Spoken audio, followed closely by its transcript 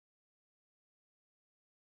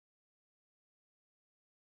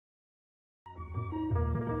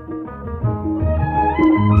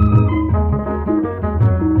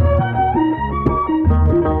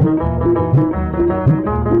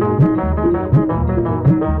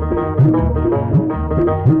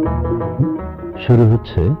শুরু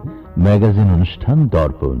হচ্ছে ম্যাগাজিন অনুষ্ঠান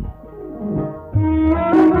দর্পণ।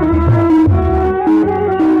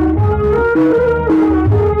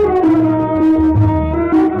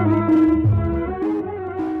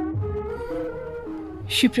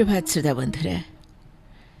 সুপ্রভাত শ্রোতা বন্ধুরা।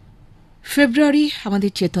 ফেব্রুয়ারি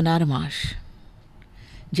আমাদের চেতনার মাস,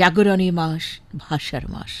 জাগরণের মাস, ভাষার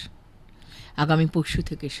মাস। আগামী পরশু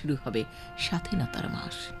থেকে শুরু হবে স্বাধীনতার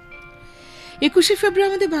মাস। 21শে ফেব্রুয়ারি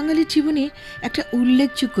আমাদের বাঙালির জীবনে একটা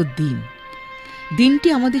উল্লেখযোগ্য দিন। দিনটি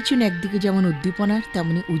আমাদের জন্য একদিকে যেমন উদ্দীপনার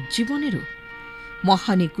তেমনি উজ্জীবনেরও।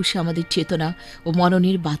 মহান 21শে আমাদের চেতনা ও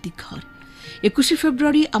মননের বাতিঘর। 21শে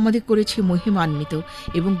ফেব্রুয়ারি আমাদের করেছে মহিমান্বিত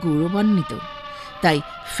এবং গৌরবান্বিত। তাই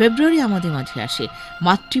ফেব্রুয়ারি আমাদের মাঝে আসে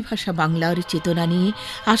মাতৃভাষা বাংলার চেতনা নিয়ে,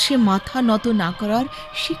 আসে মাথা নত না করার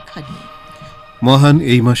শিক্ষা নিয়ে। মহান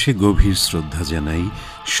এই মাসে গভীর শ্রদ্ধা জানাই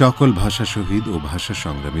সকল ভাষা শহীদ ও ভাষা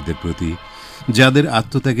সংগ্রামীদের প্রতি, যাদের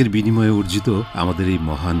আত্মত্যাগের বিনিময়ে অর্জিত আমাদের এই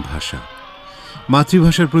মহান ভাষা।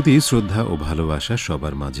 মাতৃভাষার প্রতি শ্রদ্ধা ও ভালোবাসা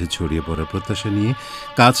সবার মাঝে ছড়িয়ে পড়ার প্রত্যাশা নিয়ে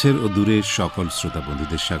কাছের ও দূরের সকল শ্রোতা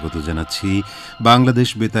বন্ধুদের স্বাগত জানাচ্ছি বাংলাদেশ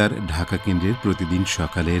বেতার ঢাকা কেন্দ্রের প্রতিদিন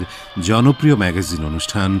সকালের জনপ্রিয় ম্যাগাজিন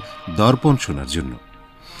অনুষ্ঠান দর্পণ শোনার জন্য।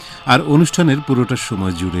 আর অনুষ্ঠানের পুরোটা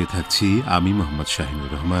সময় জুড়ে থাকছি আমি মোহাম্মদ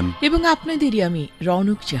শাহিনুর রহমান এবং আপনাদেরই আমি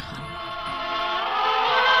রৌনক জাহান।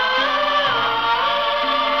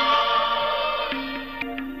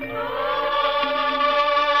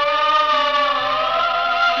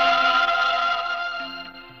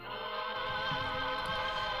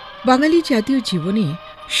 বাঙালি জাতীয় জীবনে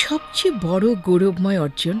সবচেয়ে বড় গৌরবময়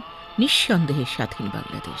অর্জন নিঃসন্দেহে স্বাধীন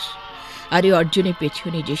বাংলাদেশ। আর এই অর্জনের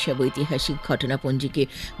পেছনে যেসব ঐতিহাসিক ঘটনাপঞ্জিকে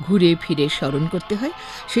ঘুরে ফিরে স্মরণ করতে হয়,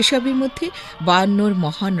 সেসবের মধ্যে 52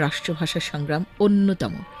 মহান রাষ্ট্রভাষা সংগ্রাম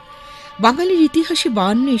অন্যতম। বাঙালির ইতিহাসে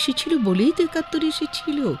 52 এসেছিল বলেই তো 71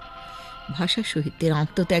 এসেছিল। ভাষা শহীদদের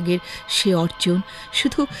আত্মত্যাগের সে অর্জন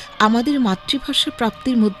শুধু আমাদের মাতৃভাষা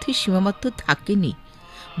প্রাপ্তির মধ্যে সীমাবদ্ধ থাকেনি,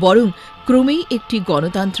 বরং ক্রমেই একটি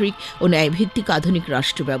গণতান্ত্রিক ও ন্যায়ভিত্তিক আধুনিক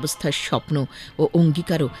রাষ্ট্র ব্যবস্থার স্বপ্ন ও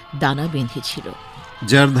অঙ্গীকারও দানা বেঁধেছিল,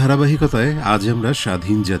 যার ধারাবাহিকতায় আজ আমরা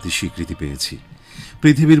স্বাধীন জাতি স্বীকৃতি পেয়েছি।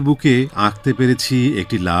 পৃথিবীর বুকে আঁকতে পেরেছি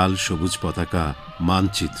একটি লাল সবুজ পতাকা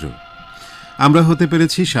মানচিত্র। আমরা হতে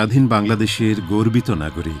পেরেছি স্বাধীন বাংলাদেশের গর্বিত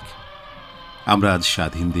নাগরিক। আমরা আজ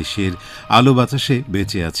স্বাধীন দেশের আলো বাতাসে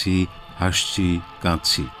বেঁচে আছি, হাসছি,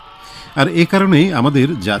 কাঁদছি। আর এ কারণেই আমাদের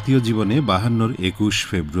জাতীয় জীবনে 52 21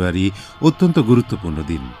 ফেব্রুয়ারি অত্যন্ত গুরুত্বপূর্ণ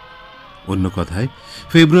দিন। অন্য কথায়,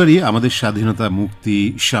 ফেব্রুয়ারি আমাদের স্বাধীনতা, মুক্তি,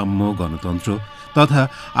 সাম্য, গণতন্ত্র তথা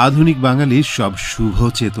আধুনিক বাঙালির সব শুভ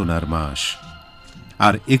চেতনার মাস।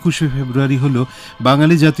 আর 21শে ফেব্রুয়ারি হল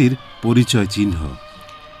বাঙালি জাতির পরিচয় চিহ্ন।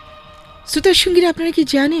 শ্রোতার সঙ্গীরা, আপনারা কি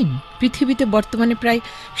জানেন পৃথিবীতে বর্তমানে প্রায়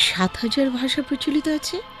 7000 ভাষা প্রচলিত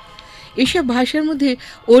আছে? এসব ভাষার মধ্যে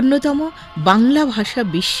অন্যতম বাংলা ভাষা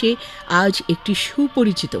বিশ্বে আজ একটি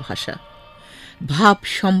সুপরিচিত ভাষা। ভাব,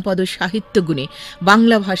 সম্পদ ও সাহিত্য গুণে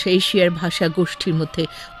বাংলা ভাষা এশিয়ার ভাষা গোষ্ঠীর মধ্যে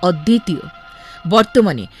অদ্বিতীয়।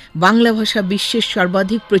 বর্তমানে বাংলা ভাষা বিশ্বের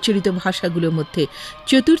সর্বাধিক প্রচলিত ভাষাগুলোর মধ্যে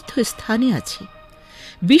 4র্থ স্থানে আছে।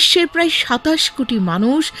 বিশ্বের প্রায় 27 কোটি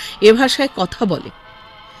মানুষ এ ভাষায় কথা বলে।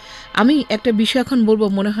 আমি একটা বিষয় এখন বলবো,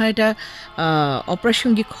 মনে হয় এটা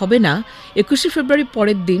অপ্রাসঙ্গিক হবে না। 21শে ফেব্রুয়ারি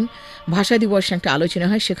পরের দিন ভাষা দিবসে একটা আলোচনা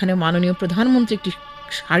হয়, সেখানে মাননীয় প্রধানমন্ত্রী একটি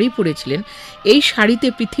শাড়ি পরেছিলেন। এই শাড়িতে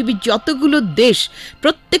পৃথিবীর যতগুলো দেশ,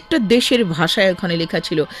 প্রত্যেকটা দেশের ভাষায় ওখানে লেখা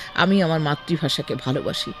ছিল, আমি আমার মাতৃভাষাকে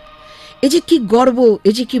ভালোবাসি। এ যে কি গর্ব,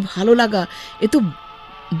 এ যে কি ভালো লাগা, এ তো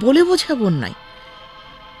বলে বোঝাবো নাই।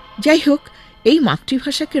 যাই হোক, এই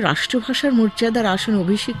মাতৃভাষাকে রাষ্ট্রভাষার মর্যাদার আসনে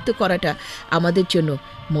অভিষিক্ত করাটা আমাদের জন্য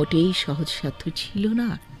মোটেই সহজসাধ্য ছিল না।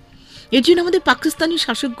 এর জন্য আমাদের পাকিস্তানি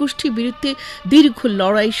শাসক গোষ্ঠীর বিরুদ্ধে দীর্ঘ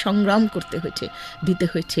লড়াই সংগ্রাম করতে হয়েছে, দিতে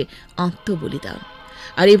হয়েছে আত্মবলিদান।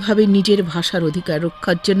 আর এভাবে নিজের ভাষার অধিকার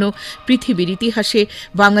রক্ষার জন্য পৃথিবীর ইতিহাসে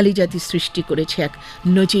বাঙালি জাতি সৃষ্টি করেছে এক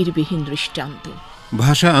নজিরবিহীন দৃষ্টান্ত।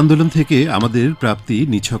 ভাষা আন্দোলন থেকে আমাদের প্রাপ্তি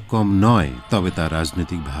নিছক কম নয়, তবে তা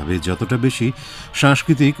রাজনৈতিকভাবে যতটা বেশি,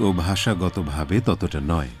 সাংস্কৃতিক ও ভাষাগতভাবে ততটা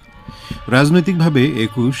নয়। রাজনৈতিকভাবে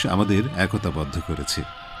 21 আমাদের একতাবদ্ধ করেছে,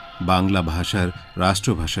 বাংলা ভাষার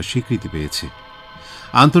রাষ্ট্রভাষা স্বীকৃতি পেয়েছে।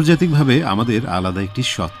 আন্তর্জাতিকভাবে আমাদের আলাদা একটি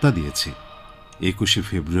সত্তা দিয়েছে। 21শে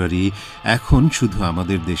ফেব্রুয়ারি এখন শুধু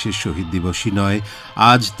আমাদের দেশের শহীদ দিবসই নয়,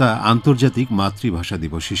 আজ তা আন্তর্জাতিক মাতৃভাষা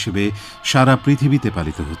দিবস হিসেবে সারা পৃথিবীতে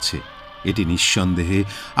পালিত হচ্ছে। এটি নিঃসন্দেহে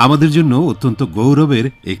আমাদের জন্য অত্যন্ত গৌরবের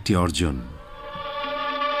একটি অর্জন।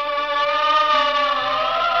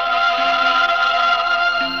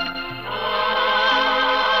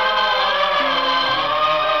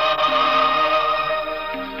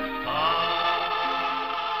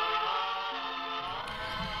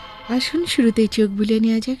 আসুন শুরুতেই চোখ বুলিয়ে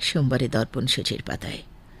নেওয়া যাক সোমবারের দর্পণ সূচির পাতায়।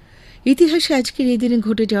 ইতিহাসে আজকের এই দিনে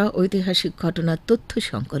ঘটে যাওয়া ঐতিহাসিক ঘটনার তথ্য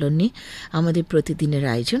সংকলন নিয়ে আমাদের প্রতিদিনের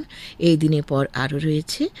আয়োজন। এই দিনের পর আরও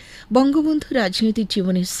রয়েছে বঙ্গবন্ধু রাজনৈতিক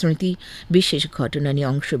জীবনের স্মৃতি, বিশেষ ঘটনা নিয়ে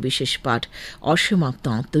অংশ বিশেষ পাঠ, অসমাপ্ত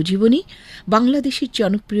আত্মজীবনী, বাংলাদেশের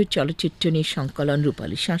জনপ্রিয় চলচ্চিত্র নিয়ে সংকলন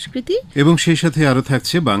রূপালী সংস্কৃতি, এবং সেই সাথে আরও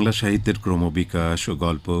থাকছে বাংলা সাহিত্যের ক্রমবিকাশ ও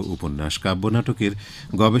গল্প, উপন্যাস, কাব্যনাটকের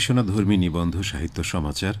গবেষণাধর্মী নিবন্ধ, সাহিত্য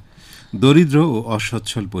সমাচার, দরিদ্র ও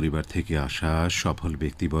অসচ্ছল পরিবার থেকে আসা সফল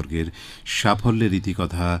ব্যক্তিবর্গের সাফল্যের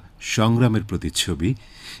ইতিকথা, সংগ্রামের প্রতিচ্ছবি,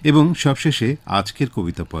 এবং সবশেষে আজকের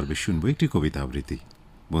কবিতা পর্বে শুনব একটি কবিতা আবৃত্তি।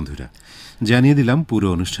 বন্ধুরা, জানিয়ে দিলাম পুরো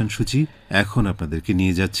অনুষ্ঠান সূচি। এখন আপনাদেরকে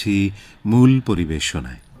নিয়ে যাচ্ছি মূল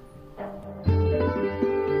পরিবেশনায়।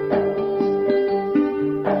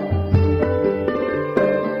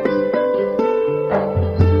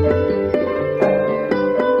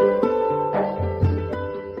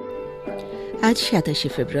 আজ 27শে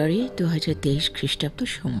ফেব্রুয়ারি 2023 খ্রিস্টাব্দ,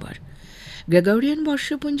 সোমবার। গ্রেগরিয়ান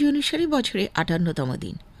বর্ষপঞ্জি অনুসারে বছরে 58তম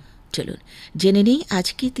দিন। চলুন জেনে নেই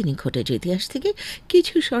আজকে তিনি ঘটে যে ইতিহাস থেকে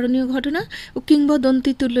কিছু স্মরণীয় ঘটনা ও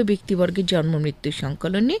কিংবদন্তি তুল্য ব্যক্তিবর্গের জন্ম মৃত্যু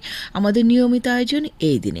সংকলন নিয়ে আমাদের নিয়মিত আয়োজন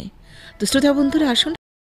এই দিনে। তো শ্রোতা বন্ধুরা, আসুন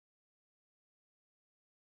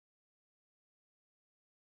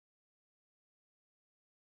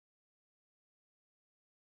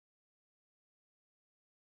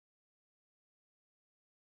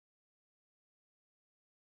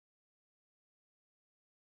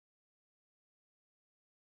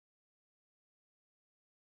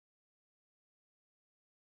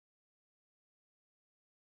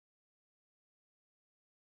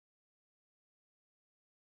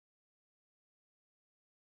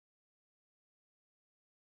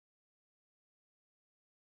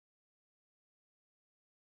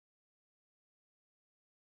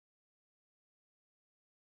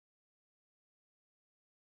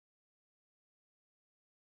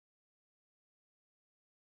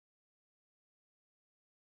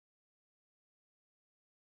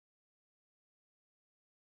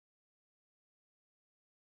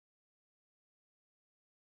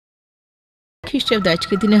খ্রিস্টাব্দ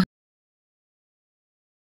আজকের দিনে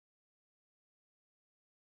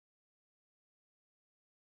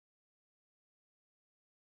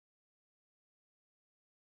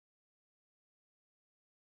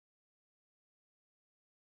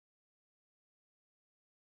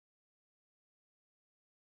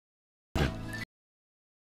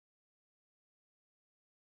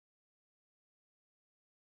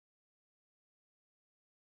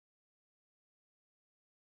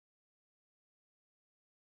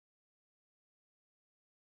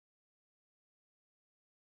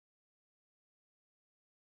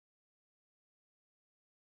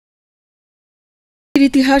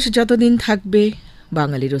ইতিহাস যতদিন থাকবে,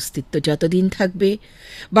 বাঙালির অস্তিত্ব যতদিন থাকবে,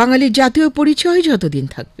 বাঙালির জাতীয় পরিচয় যতদিন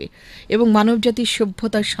থাকবে, এবং মানবজাতির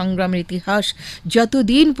সভ্যতার সংগ্রামের ইতিহাস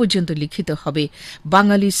যতদিন পর্যন্ত লিখিত হবে,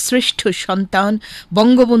 বাঙালির শ্রেষ্ঠ সন্তান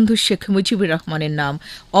বঙ্গবন্ধু শেখ মুজিবুর রহমানের নাম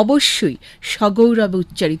অবশ্যই সগৌরবে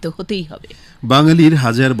উচ্চারিত হতেই হবে। বাঙালির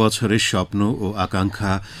হাজার বছরের স্বপ্ন ও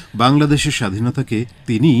আকাঙ্ক্ষা বাংলাদেশের স্বাধীনতাকে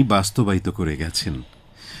তিনি বাস্তবায়িত করে গেছেন।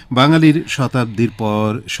 বাঙালির শতাব্দীর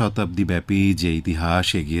পর শতাব্দীব্যাপী যে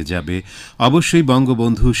ইতিহাস এগিয়ে যাবে, অবশ্যই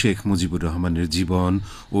বঙ্গবন্ধু শেখ মুজিবুর রহমানের জীবন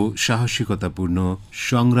ও সাহসিকতাপূর্ণ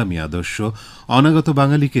সংগ্রামী আদর্শ অনাগত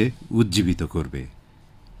বাঙালিকে উজ্জীবিত করবে।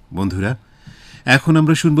 বন্ধুরা, এখন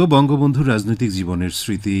আমরা শুনব বঙ্গবন্ধুর রাজনৈতিক জীবনের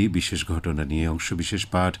স্মৃতি, বিশেষ ঘটনা নিয়ে অংশবিশেষ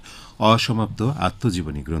পাঠ, অসমাপ্ত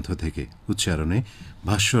আত্মজীবনী গ্রন্থ থেকে। উচ্চারণে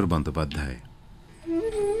ভাস্বর বন্দ্যোপাধ্যায়।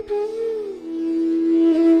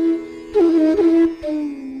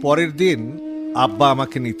 পরের দিন আব্বা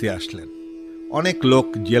আমাকে নিতে আসলেন। অনেক লোক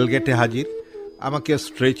জেল গেটে হাজির। আমাকে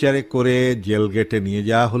স্ট্রেচারে করে জেল গেটে নিয়ে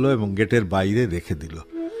যাওয়া হলো এবং গেটের বাইরে রেখে দিল।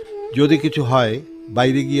 যদি কিছু হয়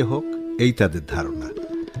বাইরে গিয়ে হোক, এই তাদের ধারণা।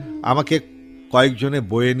 আমাকে কয়েকজনে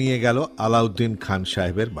বয়ে নিয়ে গেল আলাউদ্দিন খান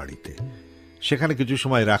সাহেবের বাড়িতে। সেখানে কিছু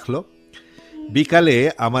সময় রাখলো।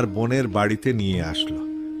 বিকালে আমার বোনের বাড়িতে নিয়ে আসলো।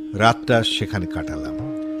 রাতটা সেখানে কাটালাম।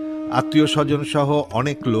 আত্মীয় স্বজন সহ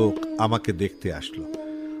অনেক লোক আমাকে দেখতে আসলো।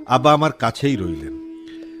 আব্বা আমার কাছেই রইলেন।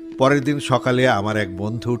 পরের দিন সকালে আমার এক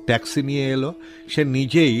বন্ধু ট্যাক্সি নিয়ে এলো। সে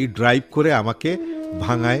নিজেই ড্রাইভ করে আমাকে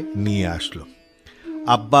ভাঙায় নিয়ে আসলো।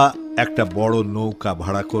 আব্বা একটা বড় নৌকা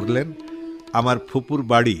ভাড়া করলেন। আমার ফুপুর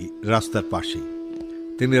বাড়ি রাস্তার পাশেই।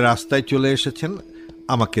 তিনি রাস্তায় চলে এসেছেন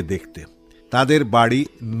আমাকে দেখতে। তাদের বাড়ি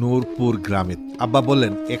নূরপুর গ্রামে। আব্বা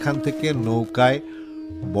বললেন, এখান থেকে নৌকায়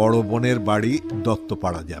বড় বোনের বাড়ি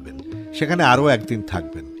দত্তপাড়া যাবেন। সেখানে আরও একদিন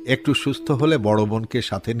থাকবেন। একটু সুস্থ হলে বড় বোনকে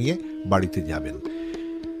সাথে নিয়ে বাড়িতে যাবেন।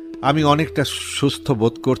 আমি অনেকটা সুস্থ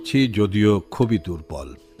বোধ করছি, যদিও খুবই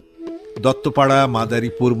দুর্বল। দত্তপাড়া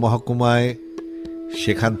মাদারীপুর মহকুমায়,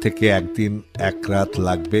 সেখান থেকে একদিন এক রাত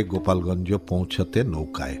লাগবে গোপালগঞ্জ পৌঁছতে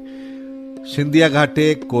নৌকায়। সিন্ধিয়া ঘাটে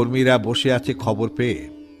কর্মীরা বসে আছে খবর পেয়ে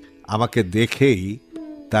আমাকে দেখেই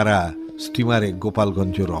তারা স্টিমারে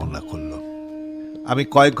গোপালগঞ্জ রওনা করল। আমি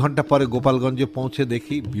কয়েক ঘন্টা পরে গোপালগঞ্জে পৌঁছে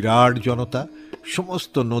দেখি বিরাট জনতা,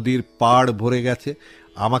 সমস্ত নদীর পাড় ভরে গেছে।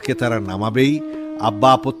 আমাকে তারা নামাবেই, আব্বা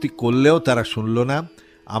আপত্তি করলেও তারা শুনল না।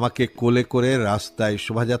 আমাকে কোলে করে রাস্তায়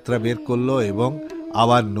শোভাযাত্রা বের করলো এবং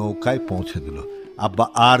আবার নৌকায় পৌঁছে দিল। আব্বা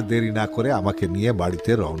আর দেরি না করে আমাকে নিয়ে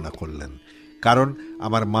বাড়িতে রওনা করলেন, কারণ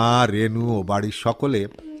আমার মা, রেনু ও বাড়ির সকলে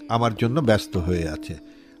আমার জন্য ব্যস্ত হয়ে আছে।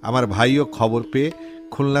 আমার ভাইও খবর পেয়ে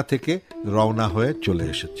খুলনা থেকে রওনা হয়ে চলে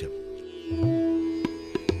এসেছে।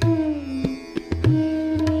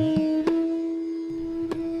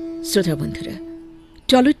 শ্রোতা বন্ধুরা,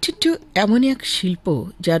 চলচ্চিত্র এমনই এক শিল্প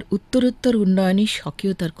যার উত্তরোত্তর উন্নয়নে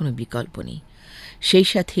স্বকীয়তার কোনো বিকল্প নেই। সেই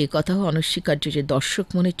সাথে কথাও অনস্বীকার্য যে দর্শক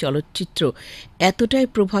মনে চলচ্চিত্র এতটাই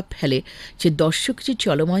প্রভাব ফেলে যে দর্শক যে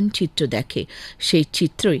চলমান চিত্র দেখে, সেই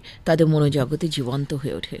চিত্রই তাদের মনোজগতে জীবন্ত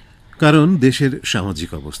হয়ে ওঠে। কারণ দেশের সামাজিক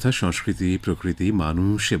অবস্থা, সংস্কৃতি, প্রকৃতি,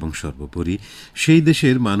 মানুষ এবং সর্বোপরি সেই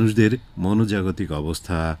দেশের মানুষদের মনোজাগতিক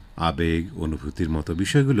অবস্থা, আবেগ, অনুভূতির মতো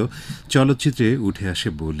বিষয়গুলো চলচ্চিত্রে উঠে আসে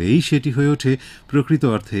বলেই সেটি হয়ে ওঠে প্রকৃত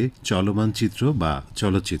অর্থে চলমান চিত্র বা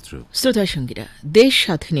চলচ্চিত্র। শ্রোতা সঙ্গীরা, দেশ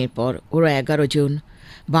স্বাধীনের পর ওরা 11 জন,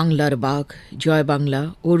 বাংলার বাঘ, জয় বাংলা,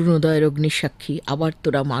 অরুণোদয়ের অগ্নিসাক্ষী, আবার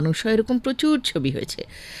তোরা মানুষ, এরকম প্রচুর ছবি হয়েছে।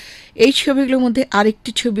 এই ছবিগুলোর মধ্যে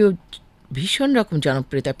আরেকটি ছবিও ভীষণ রকম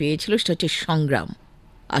জনপ্রিয়তা পেয়েছিল, সেটা হচ্ছে সংগ্রাম।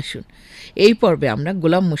 আসুন এই পর্বে আমরা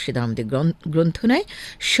গোলাম মুর্শিদ আহমেদের গ্রন্থনায়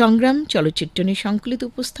সংগ্রাম চলচ্চিত্র নিয়ে সংকলিত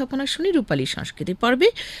উপস্থাপনা শুনি। রূপালী সংস্কৃতি পর্বে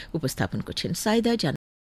উপস্থাপন করছেন সাইদা জান।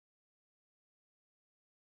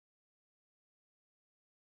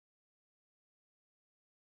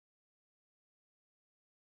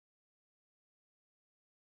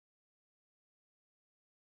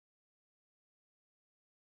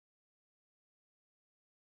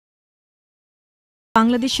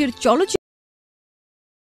 বাংলাদেশের চলচ্চিত্র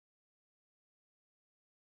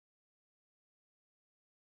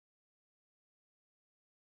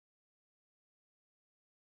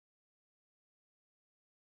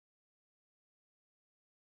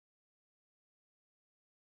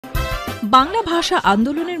বাংলা ভাষা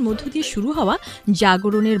আন্দোলনের মধ্য দিয়ে শুরু হওয়া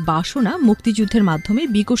জাগরণের বাসনা মুক্তিযুদ্ধের মাধ্যমে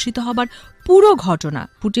বিকশিত হবার পুরো ঘটনা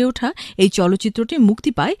ফুটে ওঠা এই চলচ্চিত্রটি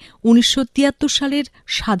মুক্তি পায় 1973 সালের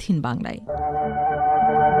স্বাধীন বাংলায়।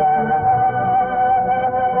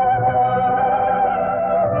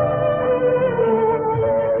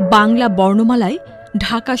 বাংলা বর্ণমালায়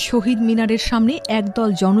ঢাকা শহীদ মিনারের সামনে একদল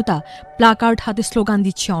জনতা প্লাকার্ড হাতে স্লোগান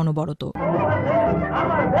দিচ্ছে অনবরত।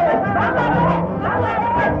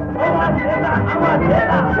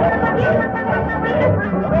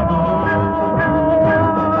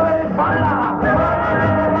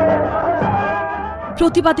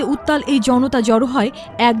 প্রতিবাদে উত্তাল এই জনতা জড়ো হয়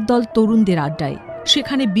একদল তরুণদের আড্ডায়।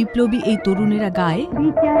 সেখানে বিপ্লবী এই তরুণেরা গায়,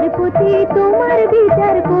 বিচারপতি তোমার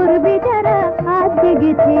বিচার করবে যারা, আজ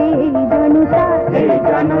জেগেছে এই জনতা, এই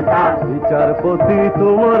জনতা, বিচারপতি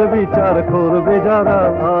তোমার বিচার করবে যারা,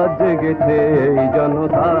 আজ জেগেছে এই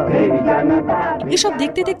জনতা, এই জনতা। এসব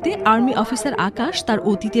দেখতে দেখতে আর্মি অফিসার আকাশ তার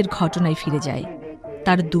অতীতের ঘটনায় ফিরে যায়।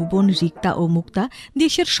 তার দুবোন রিক্তা ও মুক্তা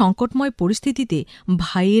দেশের সংকটময় পরিস্থিতিতে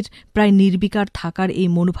ভাইয়ের প্রায় নির্বিকার থাকার এই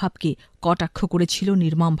মনোভাবকে কটাক্ষ করেছিল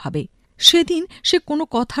নির্মমভাবে। সেদিন সে কোনো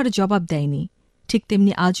কথার জবাব দেয়নি। ঠিক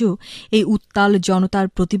তেমনি আজও এই উত্তাল জনতার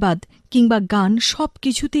প্রতিবাদ কিংবা গান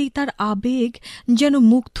সবকিছুতেই তার আবেগ যেন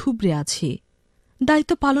মুখ থুবড়ে আছে।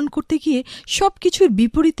 দায়িত্ব পালন করতে গিয়ে সবকিছুর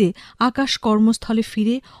বিপরীতে আকাশ কর্মস্থলে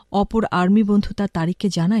ফিরে অপর আর্মি বন্ধু তার তারিখকে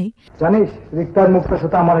জানায়, জানিস রিক্তার মুক্তার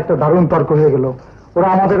সাথে আমার একটা দারুণ তর্ক হয়ে গেল। ওরা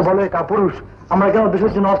আমাদের বলে কাপুরুষ, আমরা কেন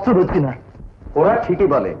দেশের জন্য অস্ত্র ধরছি না। ওরা ঠিকই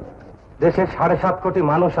বলে, দেশের 7.5 কোটি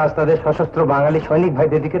মানুষ আজ তাদের সশস্ত্র বাঙালি সৈনিক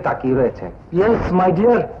ভাইদের দিকে তাকিয়ে রয়েছে। ইয়েস মাই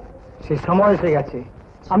ডিয়ার, সে সময় এসে গেছে।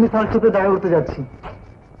 আমি তার সাথে দেখা করতে যাচ্ছি।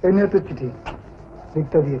 এই নিয়ে তো চিঠি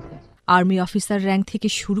রিক্তা দিয়েছে। আর্মি অফিসার র্যাঙ্ক থেকে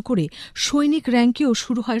শুরু করে সৈনিক র্যাঙ্কেও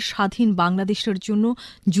শুরু হয় স্বাধীন বাংলাদেশের জন্য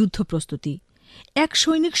যুদ্ধ প্রস্তুতি। এক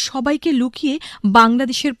সৈনিক সবাইকে লুকিয়ে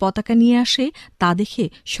বাংলাদেশের পতাকা নিয়ে আসে, তা দেখে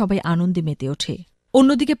সবাই আনন্দে মেতে ওঠে।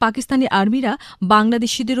 অন্যদিকে পাকিস্তানি আর্মিরা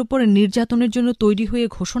বাংলাদেশিদের উপর নির্যাতনের জন্য তৈরি হয়ে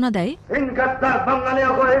ঘোষণা দেয়,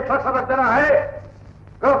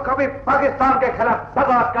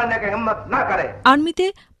 আর্মিতে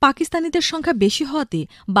পাকিস্তানিদের সংখ্যা বেশি হওয়াতে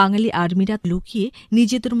বাঙালি আর্মিরা লুকিয়ে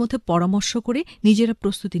নিজেদের মধ্যে পরামর্শ করে নিজেরা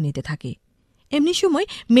প্রস্তুতি নিতে থাকে। এমনি সময়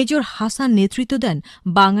মেজর হাসান নেতৃত্ব দেন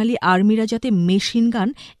বাঙালি আর্মিরা যাতে মেশিন গান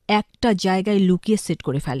একটা জায়গায় লুকিয়ে সেট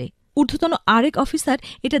করে ফেলে। ঊর্ধ্বতন আরেক অফিসার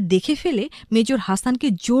এটা দেখে ফেলে মেজর হাসানকে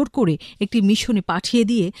জোর করে একটি মিশনে পাঠিয়ে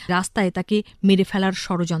দিয়ে রাস্তায় তাকে মেরে ফেলার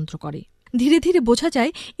ষড়যন্ত্র করে। ধীরে ধীরে বোঝা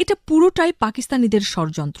যায় এটা পুরোটাই পাকিস্তানিদের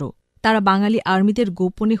ষড়যন্ত্র। তারা বাঙালি আর্মিদের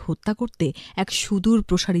গোপনে হত্যা করতে এক সুদূর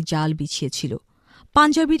প্রসারী জাল বিছিয়েছিল।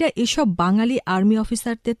 পাঞ্জাবিরা এসব বাঙালি আর্মি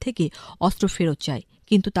অফিসারদের থেকে অস্ত্র ফেরত চায়,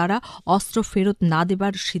 কিন্তু তারা অস্ত্র ফেরত না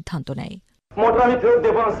দেবার সিদ্ধান্ত নেয়। মোটর আমি ফেরত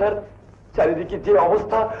দেবো না স্যার। চারিদিকে যে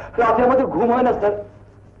অবস্থা, রাতে আমাদের ঘুম হয় না স্যার।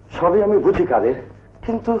 সবই আমি বুঝি কাদের,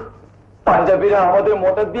 কিন্তু পাঞ্জাবিরা আমাদের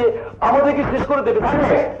মোটর দিয়ে আমাদেরকে শেষ করে দেবে।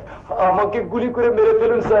 আমাকে গুলি করে মেরে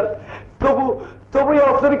ফেলুন স্যার, তবু এই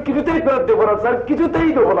অস্ত্র কিছুতেই ফেরত দেবো না স্যার,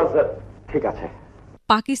 কিছুতেই দেবো না স্যার। ঠিক আছে।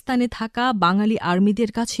 পাকিস্তানে থাকা বাঙালি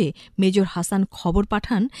আর্মিদের কাছে মেজর হাসান খবর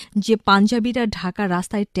পাঠান যে পাঞ্জাবিরা ঢাকা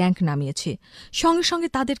রাস্তায় ট্যাঙ্ক নামিয়েছে। সঙ্গে সঙ্গে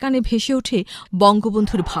তাদের কানে ভেসে ওঠে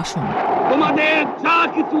বঙ্গবন্ধুর ভাষণ, তোমাদের যা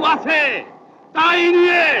কিছু আছে তাই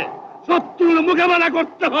নিয়ে শত্রুর মোকাবেলা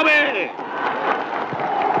করতে হবে।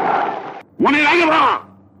 মনে রাখবা,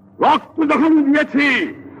 রক্ত যখন দিয়েছি,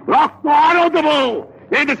 রক্ত আরো দেব।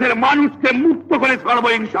 এই দেশের মানুষকে মুক্ত করে ছাড়বো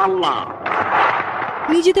ইনশাআল্লাহ।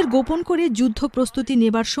 নিজেদের গোপন করে যুদ্ধ প্রস্তুতি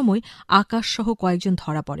নেবার সময় আকাশ সহ কয়েকজন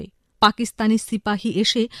ধরা পড়ে। পাকিস্তানি সিপাহী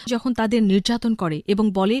এসে যখন তাদের নির্যাতন করে এবং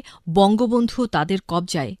বলে বঙ্গবন্ধু তাদের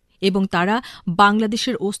কবজায় এবং তারা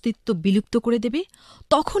বাংলাদেশের অস্তিত্ব বিলুপ্ত করে দেবে,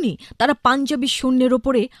 তখনই তারা পাঞ্জাবি সৈন্যের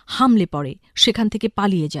ওপরে হামলে পড়ে, সেখান থেকে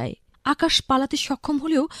পালিয়ে যায়। আকাশ পালাতে সক্ষম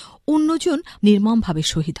হলেও অন্যজন নির্মমভাবে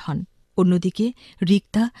শহীদ হন। অন্যদিকে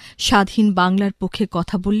রিক্তা স্বাধীন বাংলার পক্ষে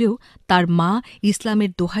কথা বললেও তার মা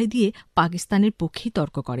ইসলামের দোহাই দিয়ে পাকিস্তানের পক্ষেই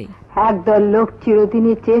তর্ক করে। একদল লোক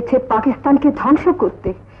চিরদিনই চেয়েছে পাকিস্তানকে ধ্বংস করতে,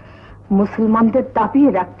 মুসলমানদের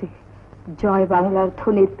দাবিয়ে রাখতে। জয় বাংলার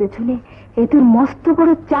ধ্বনির পেছনে এদের মস্ত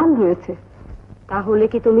বড় চাল রয়েছে। তাহলে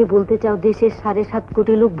কি তুমি বলতে চাও দেশের 7.5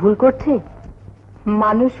 কোটি লোক ভুল করছে?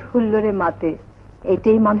 মানুষ হুল্লোড়ে মাতে,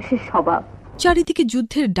 এটাই মানুষের স্বভাব। চারিদিকে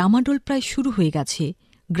যুদ্ধের ডামাডোল প্রায় শুরু হয়ে গেছে।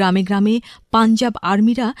 গ্রামে গ্রামে পাঞ্জাব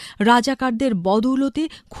আর্মিরা রাজাকারদের বদৌলতে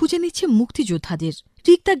খুঁজে নিচ্ছে মুক্তিযোদ্ধাদের।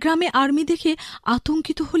 রিক্তা গ্রামে আর্মি দেখে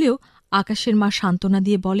আতঙ্কিত হলেও আকাশের মা সান্ত্বনা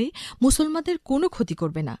দিয়ে বলে মুসলমানদের কোনো ক্ষতি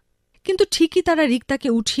করবে না। কিন্তু ঠিকই তারা রিক্তাকে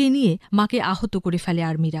উঠিয়ে নিয়ে মাকে আহত করে ফেলে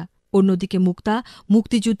আর্মিরা। অন্যদিকে মুক্তা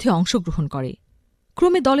মুক্তিযুদ্ধে অংশগ্রহণ করে।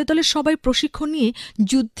 ক্রমে দলে দলে সবাই প্রশিক্ষণ নিয়ে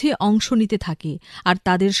যুদ্ধে অংশ নিতে থাকে, আর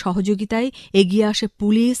তাদের সহযোগিতায় এগিয়ে আসে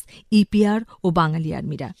পুলিশ, ইপিআর ও বাঙালি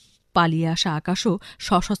আর্মিরা। পালিয়ে আসা আকাশও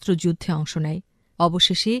সশস্ত্র যুদ্ধে অংশ নেয়।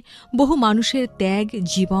 অবশেষে বহু মানুষের ত্যাগ,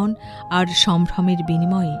 জীবন আর সম্ভ্রমের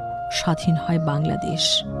বিনিময়ে স্বাধীন হয় বাংলাদেশ।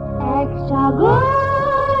 এক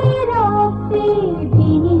সাগরের রক্তের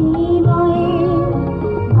বিনিময়ে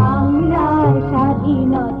বাংলার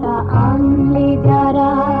স্বাধীনতা আনলে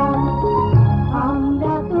যারা,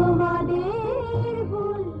 আমরা তোমাদের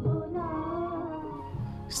ভুলবো না।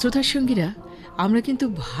 শ্রোতার সঙ্গীরা, আমরা কিন্তু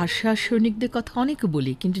ভাষা সৈনিকদের কথা অনেক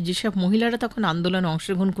বলি, কিন্তু যেসব মহিলারা তখন আন্দোলনে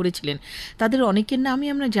অংশগ্রহণ করেছিলেন তাদের অনেকের নামই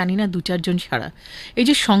আমরা জানি না, 2-4 জন ছাড়া। এই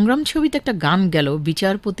যে সংগ্রাম ছবিতে একটা গান গেল,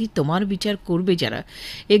 বিচারপতি তোমার বিচার করবে যারা,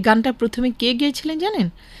 এই গানটা প্রথমে কে গেয়েছিলেন জানেন?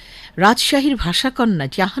 রাজশাহীর ভাষাকন্যা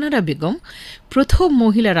জাহানারা বেগম, প্রথম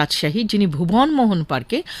মহিলা রাজশাহী যিনি ভুবন মোহন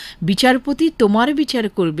পার্কে বিচারপতি তোমার বিচার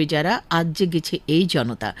করবে যারা, আজ জেগেছে এই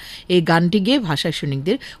জনতা, এই গানটি গেয়ে ভাষা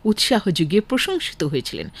সৈনিকদের উৎসাহ যুগিয়ে প্রশংসিত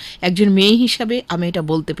হয়েছিলেন। একজন মেয়ে হিসাবে আমি এটা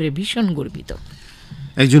বলতে পেরে ভীষণ গর্বিত।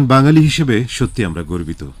 একজন বাঙালি হিসেবে সত্যি আমরা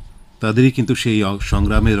গর্বিত। তাদেরই কিন্তু সেই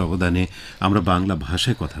সংগ্রামের অবদানে আমরা বাংলা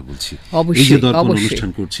ভাষায় কথা বলছি। এই যে দর্পণ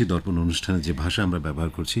অনুষ্ঠান করছি, দর্পণ অনুষ্ঠানে যে ভাষা আমরা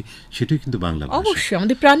ব্যবহার করছি সেটাই কিন্তু বাংলা ভাষা, অবশ্যই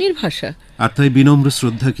আমাদের প্রাণীর ভাষা। আর তাই বিনম্র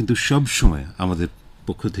শ্রদ্ধা কিন্তু সব সময় আমাদের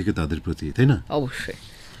পক্ষ থেকে তাদের প্রতি, তাই না? অবশ্যই।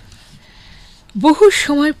 বহু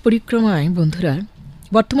সময় পরিক্রমায় বন্ধুরা,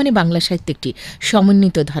 বর্তমানে বাংলা সাহিত্য একটি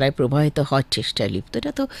সমন্বিত ধারায় প্রবাহিত হওয়ার চেষ্টায় লিপ্ত,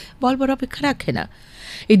 এটা তো বলবার অপেক্ষা রাখে না।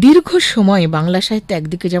 এই দীর্ঘ সময়ে বাংলা সাহিত্য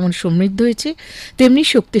একদিকে যেমন সমৃদ্ধ হয়েছে, তেমনি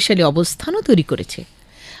শক্তিশালী অবস্থানও তৈরি করেছে।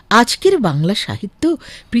 আজকের বাংলা সাহিত্য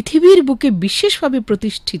পৃথিবীর বুকে বিশেষভাবে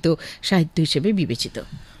প্রতিষ্ঠিত সাহিত্য হিসেবে বিবেচিত।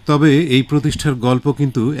 তবে এই প্রতিষ্ঠার গল্প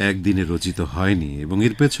কিন্তু একদিনে রচিত হয়নি, এবং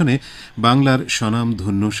এর পেছনে বাংলার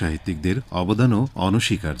স্বনামধন্য সাহিত্যিকদের অবদানও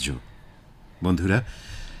অনস্বীকার্য। বন্ধুরা,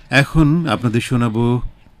 এখন আপনাদের শোনাব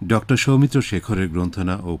ডক্টর সৌমিত্র শেখরের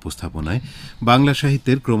গ্রন্থনা ও উপস্থাপনায় বাংলা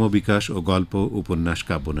সাহিত্যের ক্রমবিকাশ ও গল্প, উপন্যাস,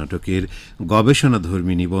 কাব্যনাটকের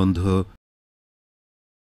গবেষণাধর্মী নিবন্ধ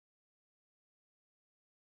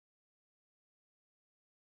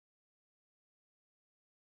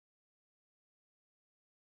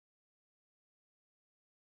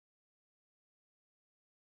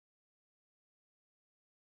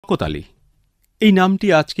কোতালি। এই নামটি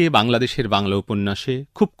আজকে বাংলাদেশের বাংলা উপন্যাসে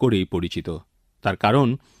খুব করেই পরিচিত। তার কারণ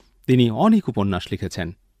তিনি অনেক উপন্যাস লিখেছেন।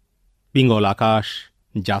 পিঙ্গল আকাশ,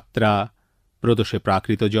 যাত্রা, প্রদোষে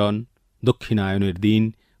প্রাকৃতজন, দক্ষিণায়নের দিন,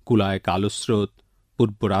 কুলায় কালস্রোত,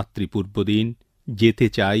 পূর্বরাত্রি পূর্বদিন, যেতে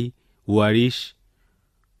চাই, ওয়ারিশ,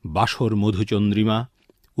 বাসর মধুচন্দ্রিমা,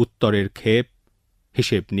 উত্তরের ক্ষেপ,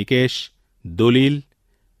 হিসেব নিকেশ, দলিল,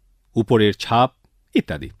 উপরের ছাপ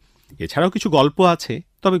ইত্যাদি। এছাড়াও কিছু গল্প আছে,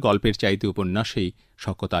 তবে গল্পের চাইতে উপন্যাসেই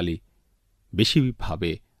শওকত আলী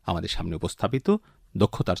বেশিভাবে আমাদের সামনে উপস্থাপিত,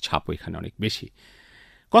 দক্ষতার ছাপও এখানে অনেক বেশি।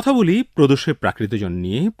 কথা বলি প্রদোষে প্রাকৃতজন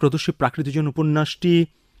নিয়ে। প্রদোষে প্রাকৃতজন উপন্যাসটি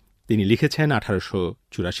তিনি লিখেছেন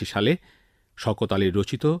 1884 সালে। শওকত আলীর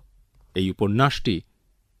রচিত এই উপন্যাসটি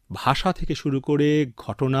ভাষা থেকে শুরু করে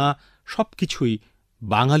ঘটনা সবকিছুই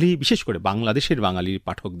বাঙালি, বিশেষ করে বাংলাদেশের বাঙালির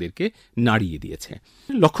পাঠকদেরকে নাড়িয়ে দিয়েছে।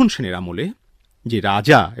 লক্ষণ সেনের আমলে যে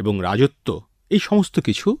রাজা এবং রাজত্ব, এই সমস্ত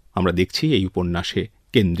কিছু আমরা দেখছি এই উপন্যাসে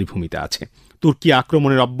কেন্দ্রীভূমিতে আছে। তুর্কি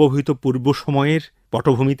আক্রমণের অব্যবহিত পূর্ব সময়ের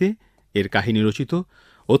পটভূমিতে এর কাহিনী রচিত।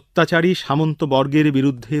 অত্যাচারী সামন্ত বর্গের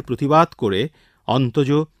বিরুদ্ধে প্রতিবাদ করে অন্তজ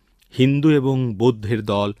হিন্দু এবং বৌদ্ধের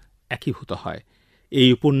দল একীভূত হয়। এই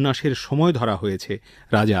উপন্যাসের সময় ধরা হয়েছে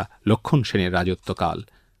রাজা লক্ষণ সেনের রাজত্বকাল।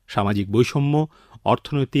 সামাজিক বৈষম্য,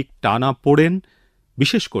 অর্থনৈতিক টানাপোড়েন,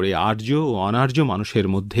 বিশেষ করে আর্য ও অনার্য মানুষের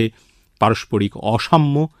মধ্যে পারস্পরিক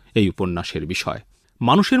অসাম্য এই উপন্যাসের বিষয়।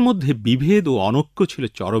 মানুষের মধ্যে বিভেদ ও অনৈক্য ছিল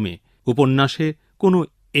চরমে। উপন্যাসে কোনো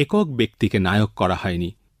একক ব্যক্তিকে নায়ক করা হয়নি।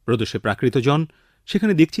 প্রদোষে প্রাকৃতজন,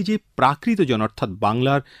 সেখানে দেখছি যে প্রাকৃতজন অর্থাৎ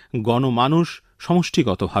বাংলার গণমানুষ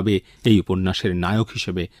সমষ্টিগতভাবে এই উপন্যাসের নায়ক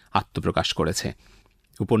হিসেবে আত্মপ্রকাশ করেছে।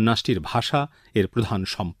 উপন্যাসটির ভাষা এর প্রধান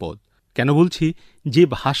সম্পদ। কেন বলছি? যে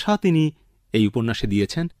ভাষা তিনি এই উপন্যাসে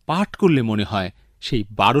দিয়েছেন, পাঠ করলে মনে হয় সেই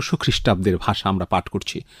 1200 খ্রিস্টাব্দের ভাষা আমরা পাঠ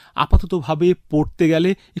করছি। আপাততভাবে পড়তে গেলে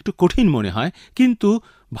একটু কঠিন মনে হয়, কিন্তু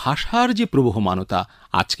ভাষার যে প্রবহমানতা,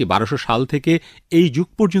 আজকে 1200 সাল থেকে এই যুগ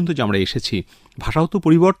পর্যন্ত যে আমরা এসেছি, ভাষাও তো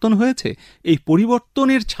পরিবর্তন হয়েছে। এই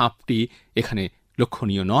পরিবর্তনের ছাপটি এখানে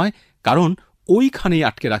লক্ষণীয় নয়, কারণ ওইখানেই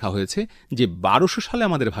আটকে রাখা হয়েছে যে 1200 সালে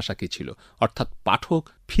আমাদের ভাষা কী ছিল, অর্থাৎ পাঠক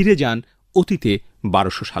ফিরে যান অতীতে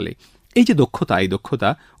 1200 সালে। এই যে দক্ষতা, এই দক্ষতা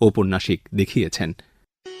ঔপন্যাসিক দেখিয়েছেন।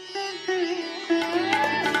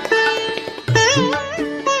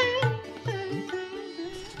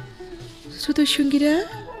 শ্রোতাসঙ্গীরা,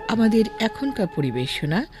 আমাদের এখনকার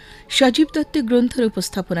পরিবেশনা সজীব দত্তের গ্রন্থের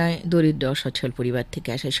উপস্থাপনায় দরিদ্র অসচ্ছল পরিবার থেকে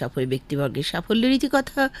আসা সফল ব্যক্তিবর্গের সাফল্যের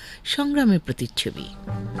ইতিকথা, সংগ্রামের প্রতিচ্ছবি।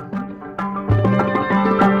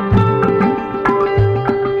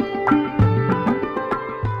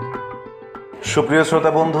 সুপ্রিয়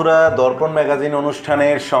শ্রোতা বন্ধুরা, দর্পণ ম্যাগাজিন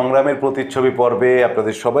অনুষ্ঠানের সংগ্রামের প্রতিচ্ছবি পর্বে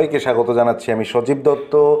আপনাদের সবাইকে স্বাগত জানাচ্ছি। আমি সজীব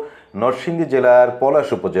দত্ত, নরসিংদী জেলার পলাশ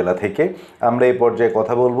উপজেলা থেকে। আমরা এই পর্যায়ে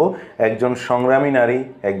কথা বলবো একজন সংগ্রামী নারী,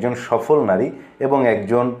 একজন সফল নারী এবং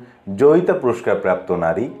একজন জয়িতা পুরস্কার প্রাপ্ত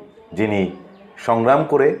নারী, যিনি সংগ্রাম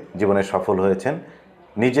করে জীবনে সফল হয়েছেন,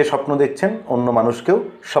 নিজে স্বপ্ন দেখছেন, অন্য মানুষকেও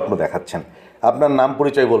স্বপ্ন দেখাচ্ছেন। আপনার নাম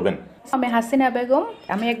পরিচয় বলবেন? আমি হাসিনা বেগম,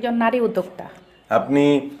 আমি একজন নারী উদ্যোক্তা। আপনি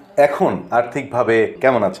এখন আর্থিকভাবে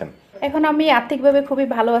কেমন আছেন? এখন আমি আর্থিকভাবে খুবই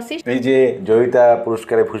ভালো আছি। এই যে জয়িতা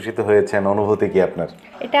পুরস্কারে ভূষিত হয়েছেন, অনুভূতি কি আপনার?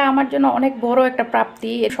 এটা আমার জন্য অনেক বড় একটা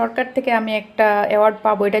প্রাপ্তি। সরকার থেকে আমি একটা অ্যাওয়ার্ড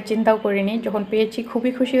পাবো এটা চিন্তাও করিনি। যখন পেয়েছি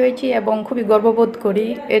খুবই খুশি হয়েছি এবং খুবই গর্ববোধ করি।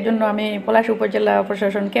 এর জন্য আমি পলাশ উপজেলা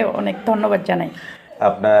প্রশাসনকে অনেক ধন্যবাদ জানাই।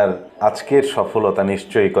 আপনার আজকের সফলতা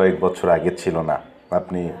নিশ্চয়ই কয়েক বছর আগে ছিল না।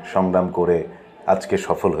 আপনি সংগ্রাম করে আজকে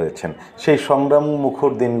সফল হয়েছেন। সেই সংগ্রাম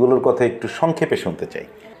মুখর দিনগুলোর কথা একটু সংক্ষেপে শুনতে চাই।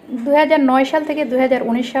 2009 সাল থেকে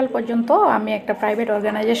 2019 সাল পর্যন্ত আমি একটা প্রাইভেট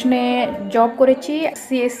অর্গানাইজেশনে জব করেছি।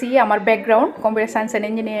 সিএসসি আমার background, computer science and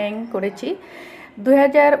engineering করেছি।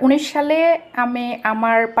 2019 সালে আমি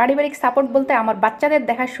আমার পারিবারিক সাপোর্ট বলতে আমার বাচ্চাদের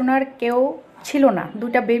দেখাশোনার কেউ ছিল না,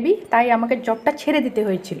 2টা বেবি, তাই আমাকে জবটা ছেড়ে দিতে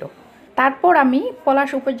হয়েছিল। তারপর আমি পলাশ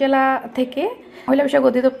উপজেলা থেকে মহিলা বিষয়ক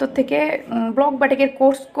অধিদপ্তর থেকে ব্লক বাটিকের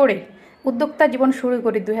কোর্স করে উদ্যোক্তা জীবন শুরু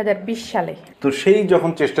করি 2020 সালে। তো সেই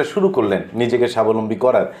যখন চেষ্টা শুরু করলেন নিজেকে স্বাবলম্বী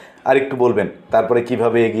করার, আর একটু বলবেন তারপরে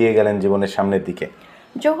কিভাবে এগিয়ে গেলেন জীবনের সামনের দিকে?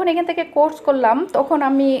 যখন এখান থেকে কোর্স করলাম তখন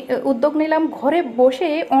আমি উদ্যোগ নিলাম ঘরে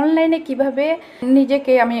বসে অনলাইনে কিভাবে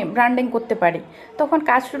নিজেকে আমি ব্র্যান্ডিং করতে পারি। তখন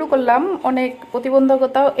কাজ শুরু করলাম। অনেক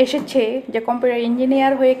প্রতিবন্ধকতাও এসেছে যে কম্পিউটার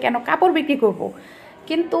ইঞ্জিনিয়ার হয়ে কেন কাপড় বিক্রি করব।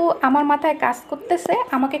 কিন্তু আমার মাথায় কাজ করতেছে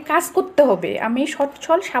আমাকে কাজ করতে হবে, আমি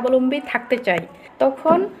সচ্ছল স্বাবলম্বী থাকতে চাই।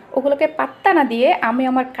 তখন ওগুলোকে পাত্তা না দিয়ে আমি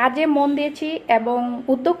আমার কাজে মন দিয়েছি এবং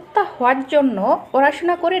উদ্যোক্তা হওয়ার জন্য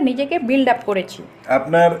পড়াশোনা করে নিজেকে বিল্ড আপ করেছি।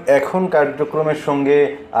 আপনার এখন কার্যক্রমের সঙ্গে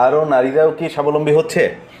আরও নারীরাও কি স্বাবলম্বী হচ্ছে?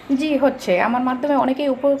 জি হচ্ছে, আমার মাধ্যমে অনেকেই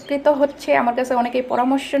উপকৃত হচ্ছে। আমার কাছে অনেকেই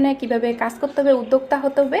পরামর্শ নেয় কীভাবে কাজ করতে হবে, উদ্যোক্তা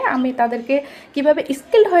হতে হবে। আমি তাদেরকে কিভাবে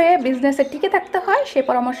স্কিল হয়ে বিজনেসে টিকে থাকতে হয় সেই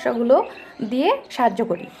পরামর্শগুলো দিয়ে সাহায্য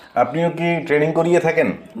করি। আপনিও কি ট্রেনিং করিয়ে থাকেন?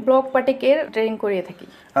 ব্লক বাটিকের ট্রেনিং করিয়ে থাকি।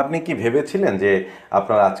 আপনি কি ভেবেছিলেন যে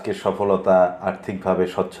আপনার আজকের সফলতা, আর্থিকভাবে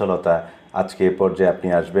সচ্ছলতা, আজকে এ পর্যায়ে আপনি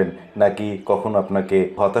আসবেন, নাকি কখনো আপনাকে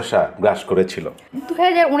হতাশা গ্রাস করেছিল?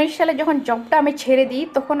 2019 সালে যখন জবটা আমি ছেড়ে দিই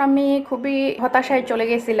তখন আমি খুবই হতাশায় চলে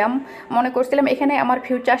গেছিলাম। মনে করছিলাম এখানে আমার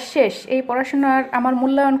ফিউচার শেষ, এই পড়াশোনার আমার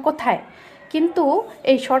মূল্যায়ন কোথায়। কিন্তু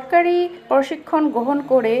এই সরকারি প্রশিক্ষণ গ্রহণ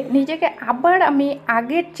করে নিজেকে আবার আমি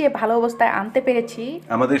আগের চেয়ে ভালো অবস্থায় আনতে পেরেছি।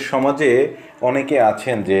 আমাদের সমাজে অনেকে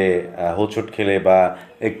আছেন যে হোঁচট খেলে বা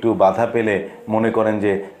একটু বাধা পেলে মনে করেন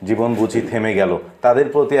যে জীবন বুঝি থেমে গেল, তাদের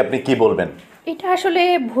প্রতি আপনি কি বলবেন? এটা আসলে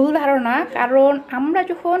ভুল ধারণা, কারণ আমরা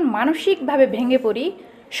যখন মানসিকভাবে ভেঙে পড়ি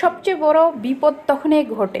সবচেয়ে বড় বিপদ তখনই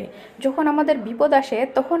ঘটে। যখন আমাদের বিপদ আসে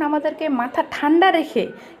তখন আমাদেরকে মাথা ঠান্ডা রেখে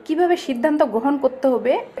কিভাবে সিদ্ধান্ত গ্রহণ করতে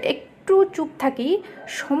হবে, একটু চুপ থাকি,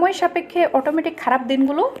 সময় সাপেক্ষে অটোমেটিক খারাপ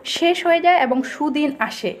দিনগুলো শেষ হয়ে যায় এবং সুদিন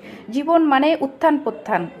আসে। জীবন মানে উত্থান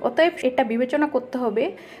প্রত্থান, অতএব এটা বিবেচনা করতে হবে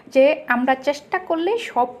যে আমরা চেষ্টা করলে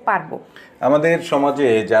সব পারবো। আমাদের সমাজে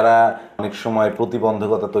যারা অনেক সময়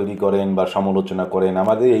প্রতিবন্ধকতা তৈরি করেন বা সমালোচনা করেন,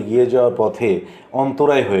 আমাদের এগিয়ে যাওয়ার পথে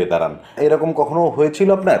অন্তরায় হয়ে দাঁড়ান, এরকম কখনো হয়েছিল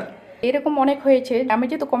আপনার? এরকম অনেক হয়েছে। আমি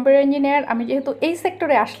যেহেতু কম্পিউটার ইঞ্জিনিয়ার, আমি যেহেতু এই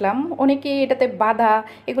সেক্টরে আসলাম, অনেকেই এটাতে বাধা,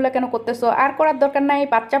 এগুলো কেন করতেছো, আর করার দরকার নাই,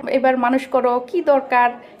 বাচ্চা এবার মানুষ করো, কি দরকার,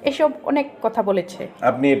 এসব অনেক কথা বলেছে।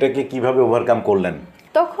 আপনি এটাকে কিভাবে ওভারকাম করলেন?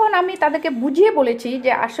 তখন আমি তাদেরকে বুঝিয়ে বলেছি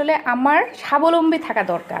যে আসলে আমার স্বাবলম্বী থাকা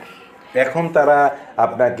দরকার। এখন তারা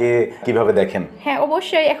আপনাকে কিভাবে দেখেন? হ্যাঁ,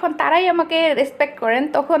 অবশ্যই এখন তারাই আমাকে রেসপেক্ট করেন।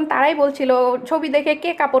 তখন তারাই বলছিল ছবি দেখে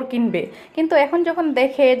কে কাপড় কিনবে, কিন্তু এখন যখন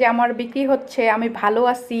দেখে যে আমার বিক্রি হচ্ছে, আমি ভালো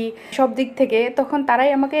আছি সব দিক থেকে, তখন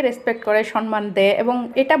তারাই আমাকে রেসপেক্ট করে, সম্মান দেয় এবং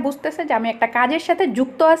এটা বুঝতেছে যে আমি একটা কাজের সাথে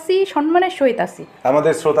যুক্ত আছি, সম্মানের সহিত আছি।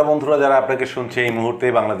 আমাদের শ্রোতা বন্ধুরা যারা আপনাকে শুনছে এই মুহূর্তে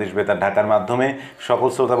বাংলাদেশ বেতার ঢাকার মাধ্যমে, সকল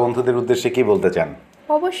শ্রোতা বন্ধুদের উদ্দেশ্যে কি বলতে চান?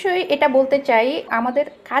 অবশ্যই এটা বলতে চাই, আমাদের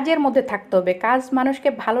কাজের মধ্যে থাকতে হবে। কাজ মানুষকে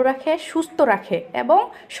ভালো রাখে, সুস্থ রাখে এবং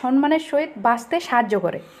সম্মানের সহিত বাঁচতে সাহায্য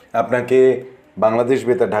করে। আপনাকে বাংলাদেশ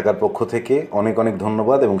বেতার ঢাকার পক্ষ থেকে অনেক অনেক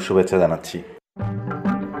ধন্যবাদ এবং শুভেচ্ছা জানাচ্ছি।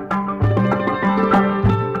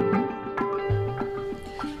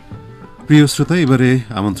 প্রিয় শ্রোতা, এবারে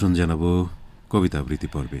আমন্ত্রণ জানাবো কবিতা আবৃত্তি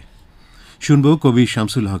পর্বে। শুনব কবি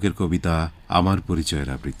শামসুল হকের কবিতা আমার পরিচয়ের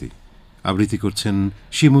আবৃত্তি। আবৃত্তি করছেন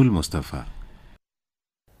শিমুল মোস্তফা।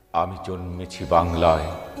 আমি জন্মেছি বাংলায়,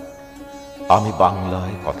 আমি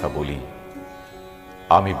বাংলায় কথা বলি,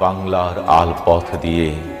 আমি বাংলার আলপথ দিয়ে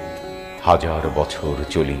হাজার বছর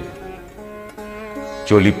চলি।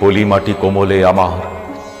 চলি পলিমাটি কোমলে আমার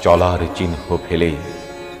চলার চিহ্ন ফেলে,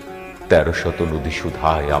 1300 নদী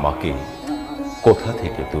সুধায় আমাকে কোথা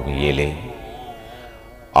থেকে তুমি এলে।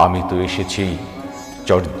 আমি তো এসেছি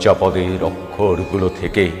চর্যাপদের অক্ষরগুলো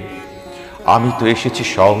থেকে, আমি তো এসেছি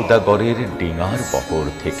সওদাগরের ডিঙার বহর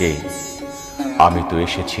থেকে, আমি তো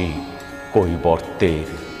এসেছি কৈবর্তের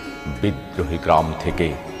বিদ্রোহী গ্রাম থেকে,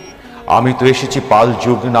 আমি তো এসেছি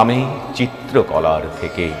পালযুগ নামে চিত্রকলার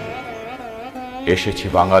থেকে। এসেছি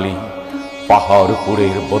বাঙালি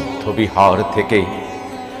পাহাড়পুরের বৌদ্ধবিহার থেকে,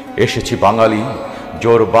 এসেছি বাঙালি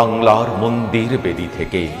জোর বাংলার মন্দির বেদি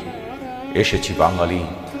থেকে, এসেছি বাঙালি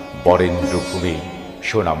বরেন্দ্রভূমি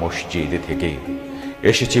সোনা মসজিদ থেকে,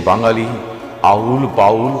 এসেছি বাঙালি আউল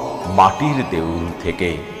বাউল মাটির দেউল থেকে।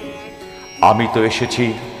 আমি তো এসেছি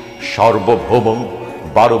সার্বভৌম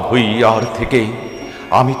 12 ভূঁইয়ার থেকে,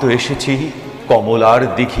 আমি তো এসেছি কমলার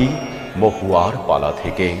দিঘি মহুয়ার পালা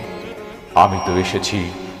থেকে, আমি তো এসেছি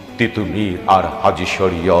তিতুমির আর হাজী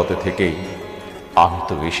শরীয়ত থেকে, আমি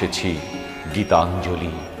তো এসেছি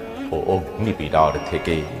গীতাঞ্জলি ও অগ্নিবীণার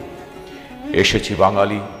থেকে। এসেছি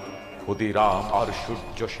বাঙালি ক্ষুদিরাম আর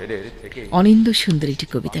সূর্য সেনের থেকে। অনিন্দ সুন্দর একটি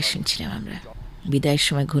কবিতা শুনছিলাম আমরা। বিদায়ের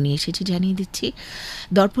সময় ঘনিয়ে এসেছি, জানিয়ে দিচ্ছি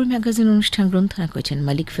দর্পণ ম্যাগাজিন অনুষ্ঠান গ্রন্থনা করেছেন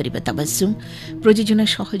মালিক ফরিবা তাবাসসুম, প্রযোজনা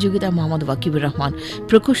সহযোগিতা মোহাম্মদ ওয়াকিবুর রহমান,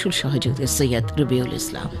 প্রকৌশল সহযোগিতা সৈয়দ রবিউল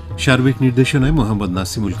ইসলাম, সার্বিক নির্দেশনায় মোহাম্মদ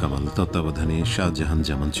নাসিমুল কামাল, তত্ত্বাবধানে শাহজাহান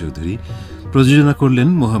জামান চৌধুরী, প্রযোজনা করলেন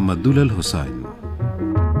মোহাম্মদ দুলাল হোসাইন।